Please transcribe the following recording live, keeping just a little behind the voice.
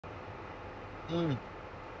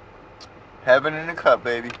Heaven in a cup,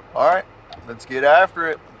 baby. All right, let's get after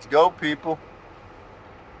it. Let's go, people.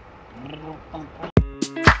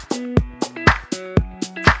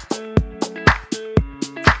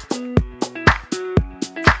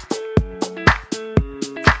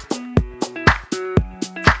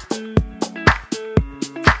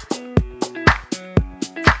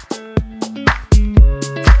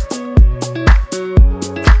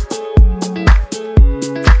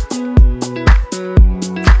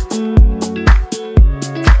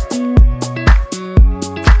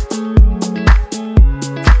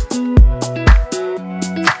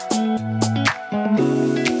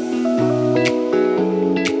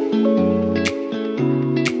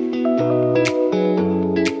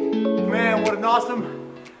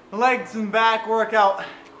 Awesome legs and back workout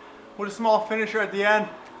with a small finisher at the end.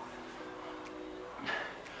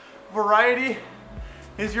 Variety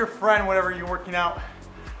is your friend whenever you're working out.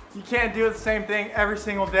 You can't do the same thing every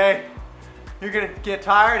single day. You're gonna get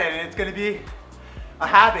tired and it's gonna be a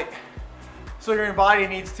habit. So your body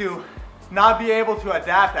needs to not be able to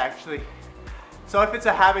adapt actually. So if it's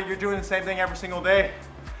a habit, you're doing the same thing every single day,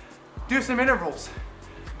 do some intervals.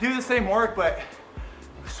 Do the same work, but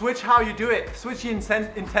switch how you do it. Switch the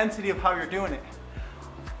intensity of how you're doing it.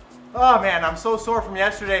 Oh man, I'm so sore from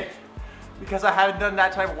yesterday because I haven't done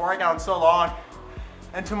that type of workout in so long.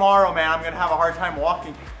 And tomorrow, man, I'm gonna have a hard time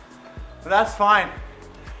walking. But that's fine.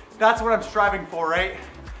 That's what I'm striving for, right?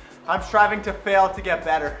 I'm striving to fail to get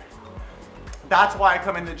better. That's why I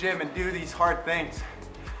come in the gym and do these hard things.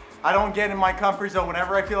 I don't get in my comfort zone.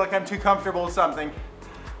 Whenever I feel like I'm too comfortable with something,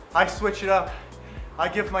 I switch it up. I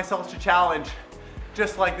give myself a challenge.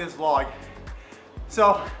 Just like this vlog.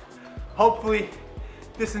 So hopefully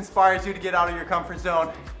this inspires you to get out of your comfort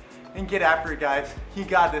zone and get after it, guys. You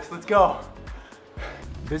got this, let's go.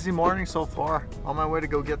 Busy morning so far. On my way to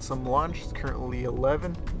go get some lunch. It's currently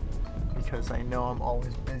 11 because I know I'm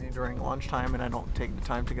always busy during lunchtime and I don't take the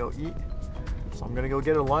time to go eat. So I'm gonna go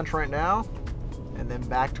get a lunch right now and then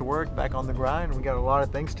back to work, back on the grind. We got a lot of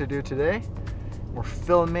things to do today. We're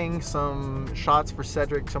filming some shots for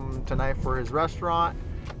Cedric tonight for his restaurant,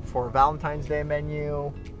 for Valentine's Day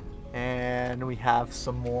menu, and we have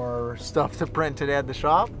some more stuff to print today at the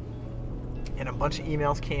shop. And a bunch of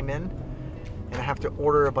emails came in, and I have to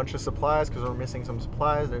order a bunch of supplies because we're missing some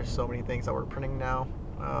supplies. There's so many things that we're printing now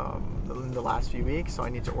in the last few weeks, so I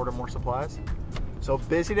need to order more supplies. So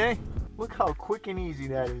busy day. Look how quick and easy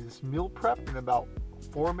that is. Meal prep in about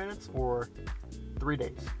 4 minutes or 3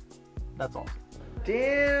 days. That's awesome.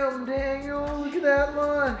 Damn, Daniel, look at that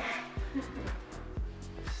lunch.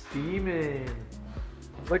 Steaming.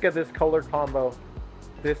 Look at this color combo.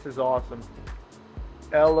 This is awesome.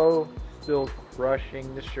 Ello still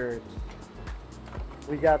crushing the shirts.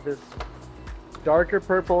 We got this darker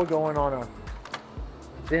purple going on a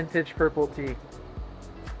vintage purple tee.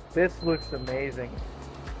 This looks amazing.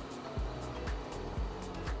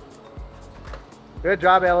 Good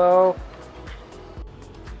job, Ello.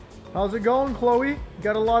 How's it going, Chloe? You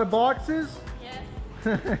got a lot of boxes?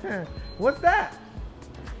 Yes. What's that?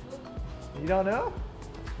 You don't know?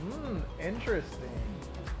 Interesting.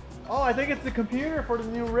 Oh, I think it's the computer for the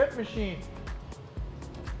new rip machine.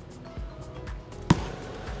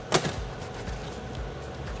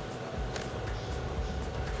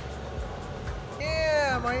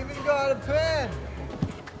 Damn, I even got a pen.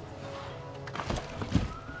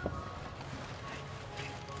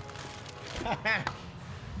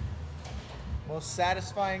 Most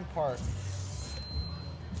satisfying part.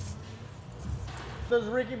 Does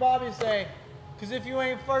Ricky Bobby say? Because if you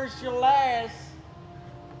ain't first, you're last.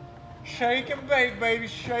 Shake and bake, baby.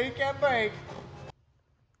 Shake and bake.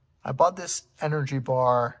 I bought this energy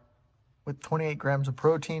bar with 28 grams of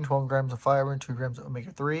protein, 12 grams of fiber, and 2 grams of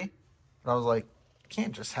omega-3. And I was like, I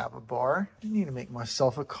can't just have a bar. I need to make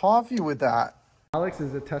myself a coffee with that. Alex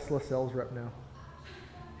is a Tesla sales rep now.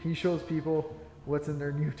 He shows people what's in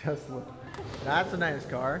their new Tesla. That's a nice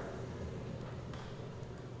car.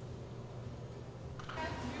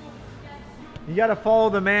 You gotta follow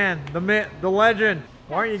the man, the myth, the legend.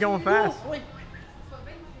 Why aren't you going fast?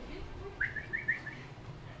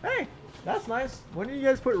 Hey, that's nice. When do you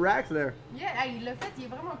guys put racks there? Yeah, il l'a fait, il est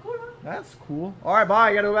vraiment cool, hein? That's cool. All right,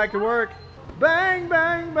 bye. I gotta go back to work. Bang,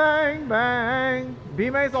 bang, bang, bang.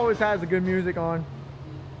 B-Mace always has the good music on.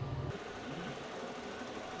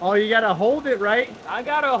 Oh, you gotta hold it, right? I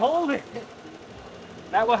gotta hold it.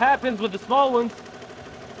 That's what happens with the small ones.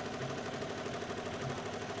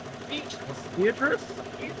 Beatrice?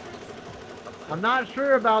 I'm not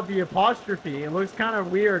sure about the apostrophe. It looks kind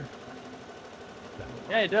of weird.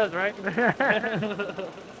 Yeah, it does, right?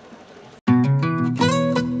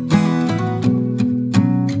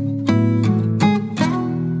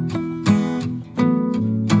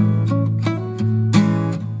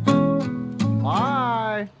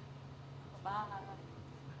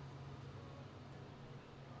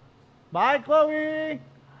 Bye, Chloe.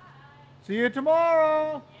 See you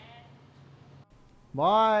tomorrow.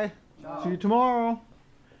 Bye. See you tomorrow.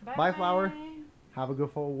 Bye, Flower. Have a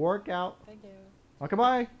good full workout. Thank you. Okay,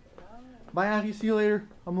 bye. Bye, Auntie. See you later.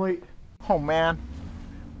 I'm late. Oh, man.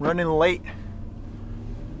 Running late.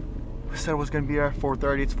 I said it was going to be here at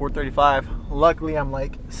 4:30. It's 4:35. Luckily, I'm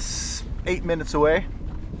like 8 minutes away.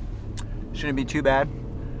 Shouldn't be too bad.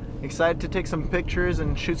 Excited to take some pictures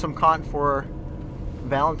and shoot some content for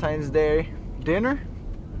Valentine's Day dinner.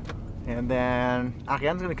 And then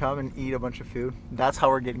Ariane's gonna come and eat a bunch of food. That's how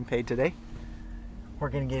we're getting paid today. We're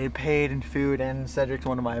gonna get paid in food, and Cedric's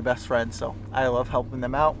one of my best friends, so I love helping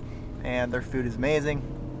them out, and their food is amazing.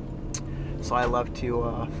 So I love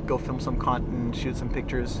to go film some content and shoot some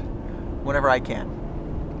pictures whenever I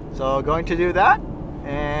can. So going to do that,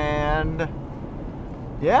 and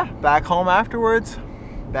yeah, back home afterwards.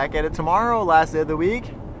 Back at it tomorrow, last day of the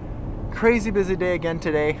week. Crazy busy day again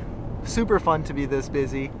today. Super fun to be this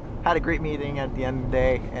busy. Had a great meeting at the end of the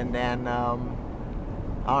day, and then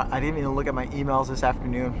I didn't even look at my emails this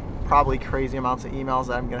afternoon. Probably crazy amounts of emails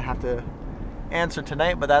that I'm gonna have to answer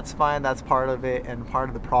tonight, but that's fine. That's part of it and part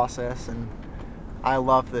of the process, and I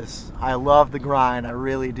love this. I love the grind, I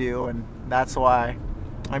really do, and that's why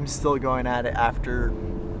I'm still going at it after,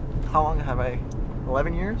 how long have I,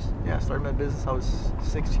 11 years? Yeah, I started my business, I was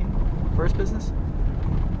 16, first business.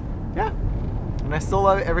 Yeah, and I still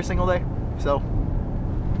love it every single day. So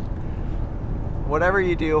whatever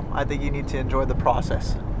you do, I think you need to enjoy the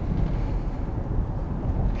process.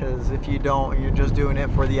 Because if you don't, you're just doing it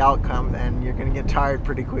for the outcome, and you're gonna get tired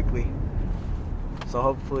pretty quickly. So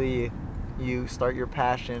hopefully you start your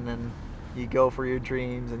passion and you go for your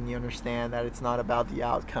dreams, and you understand that it's not about the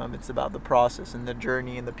outcome, it's about the process and the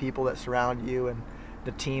journey and the people that surround you, and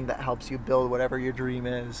the team that helps you build whatever your dream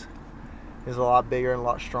is a lot bigger and a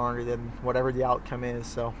lot stronger than whatever the outcome is.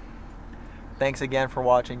 So thanks again for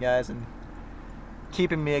watching, guys, and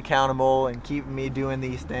keeping me accountable and keeping me doing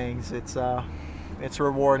these things. It's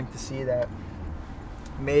rewarding to see that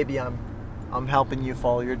maybe I'm helping you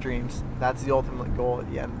follow your dreams. That's the ultimate goal at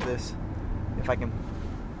the end of this, if I can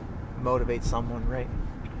motivate someone, right?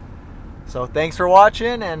 So thanks for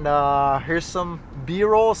watching, and here's some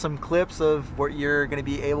B-roll, some clips of what you're gonna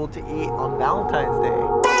be able to eat on Valentine's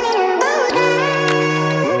Day.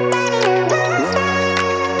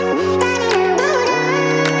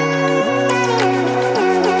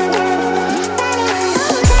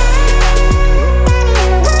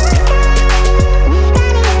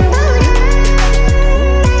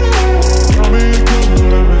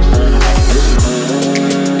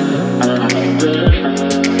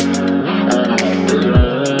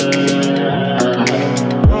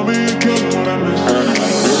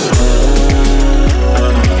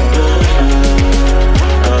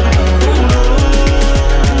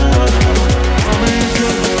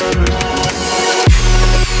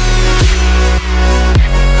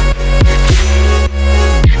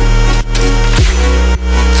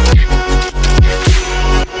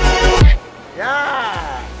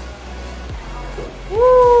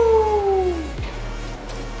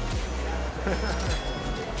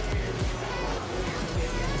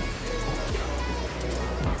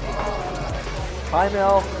 Hi,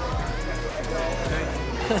 Mel.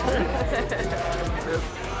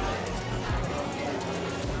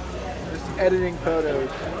 Just editing photos.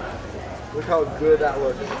 Look how good that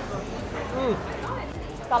looks.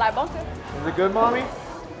 Ça a l'air bon, ça? Is it good, Mommy?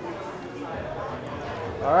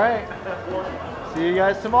 All right. See you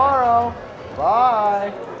guys tomorrow.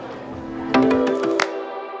 Bye.